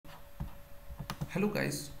Hello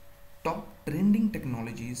guys, top trending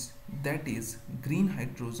technologies, that is green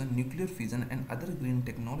hydrogen, nuclear fusion and other green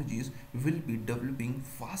technologies will be developing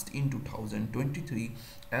fast in 2023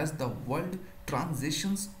 as the world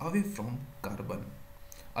transitions away from carbon.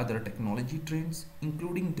 Other technology trends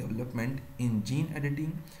including development in gene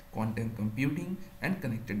editing, quantum computing and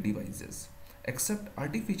connected devices, except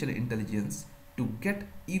artificial intelligence to get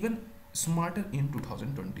even smarter in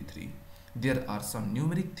 2023. There are some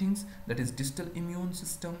numeric things, that is digital immune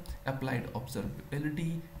system, applied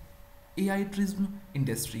observability, AI TRiSM,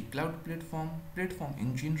 industry cloud platform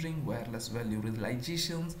engineering, wireless value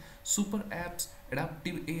realizations, super apps,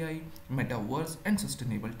 adaptive AI, metaverse and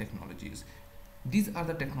sustainable technologies. These are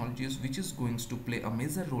the technologies which is going to play a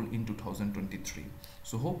major role in 2023.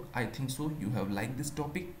 So I think so you have liked this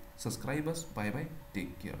topic. Subscribe us. Bye bye.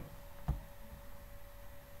 Take care.